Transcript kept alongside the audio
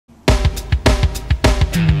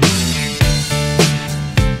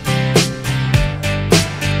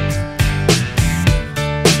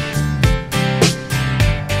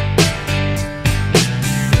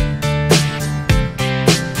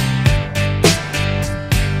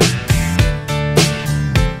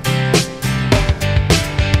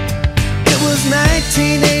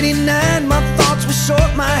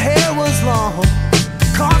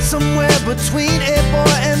between a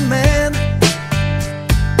boy and man.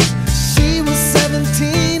 She was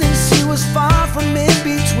 17 and she was far from in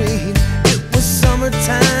between. It was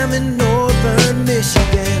summertime in northern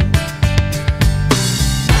Michigan.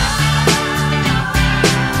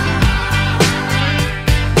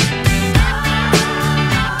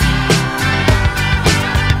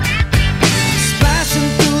 Splashing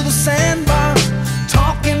through the sandbar,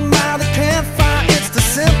 talking by the campfire. It's the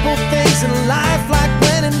simple things in life, like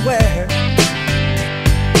when and where.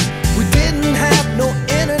 We didn't have no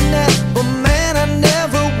internet, but man, I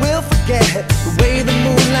never will forget the way the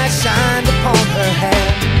moonlight shined upon her hair.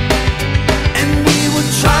 And we were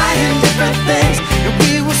trying different things, and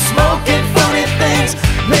we were smoking funny things,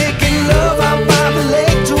 making love out by the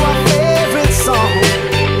lake to our favorite song,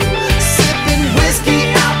 sipping whiskey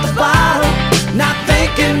out the bottle, not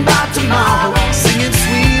thinking about tomorrow, singing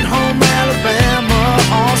Sweet Home Alabama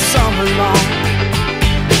all summer long.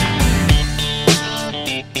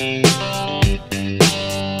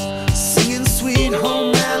 Singing Sweet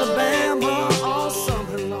Home Alabama all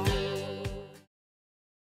summer long.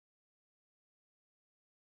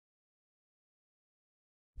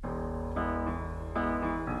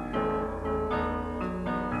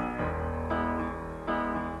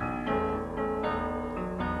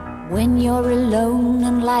 When you're alone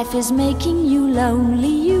and life is making you lonely,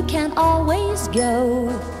 you can always go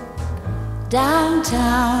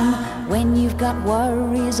downtown. When you've got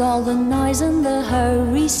worries, all the noise and the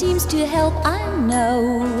hurry seems to help, I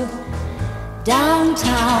know.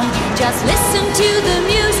 Downtown, just listen to the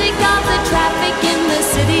music of the traffic in the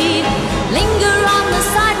city. Linger on the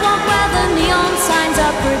sidewalk where the neon signs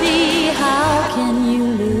are pretty. How can you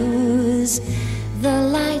lose? The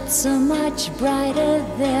lights are much brighter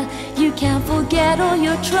there. You can't forget all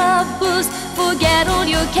your troubles, forget all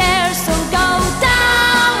your cares. So go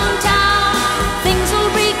downtown, things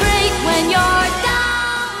will be great when you're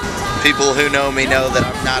downtown. People who know me know that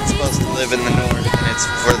I'm not supposed to live in the north, and it's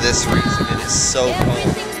for this reason. It is so cold.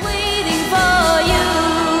 Everything's waiting for you.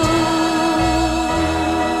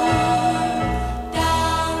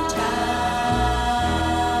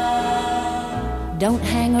 Don't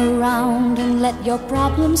hang around and let your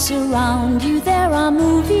problems surround you. There are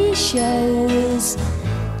movie shows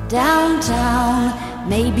downtown.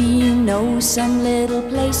 Maybe you know some little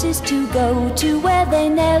places to go to where they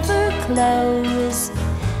never close.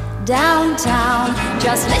 Downtown,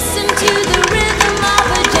 just listen to the rhythm of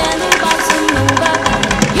a gentle bossa nova.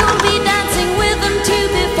 You'll be dancing with them too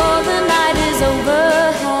before the night is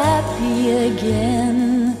over. Happy again.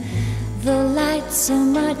 The lights are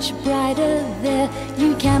much brighter there.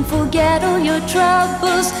 You can forget all your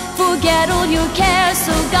troubles, forget all your cares.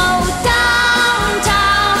 So go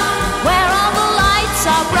downtown, where all the lights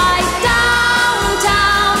are bright.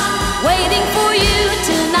 Downtown, waiting for you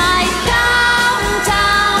tonight.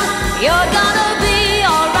 Downtown, you're gonna be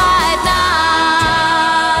alright now.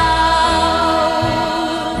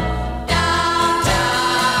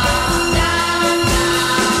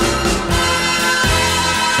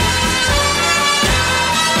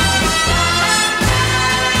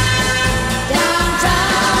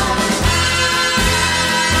 Downtown,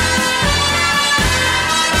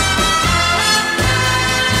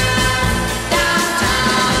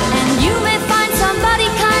 and you may find somebody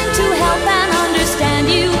kind to help and understand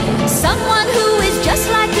you. Someone who is just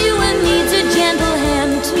like you and needs a gentle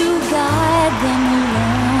hand to guide them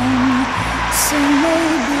along. So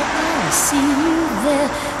maybe I'll see you there.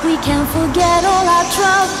 We can forget all our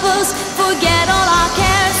troubles, forget all our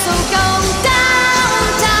cares. So go down.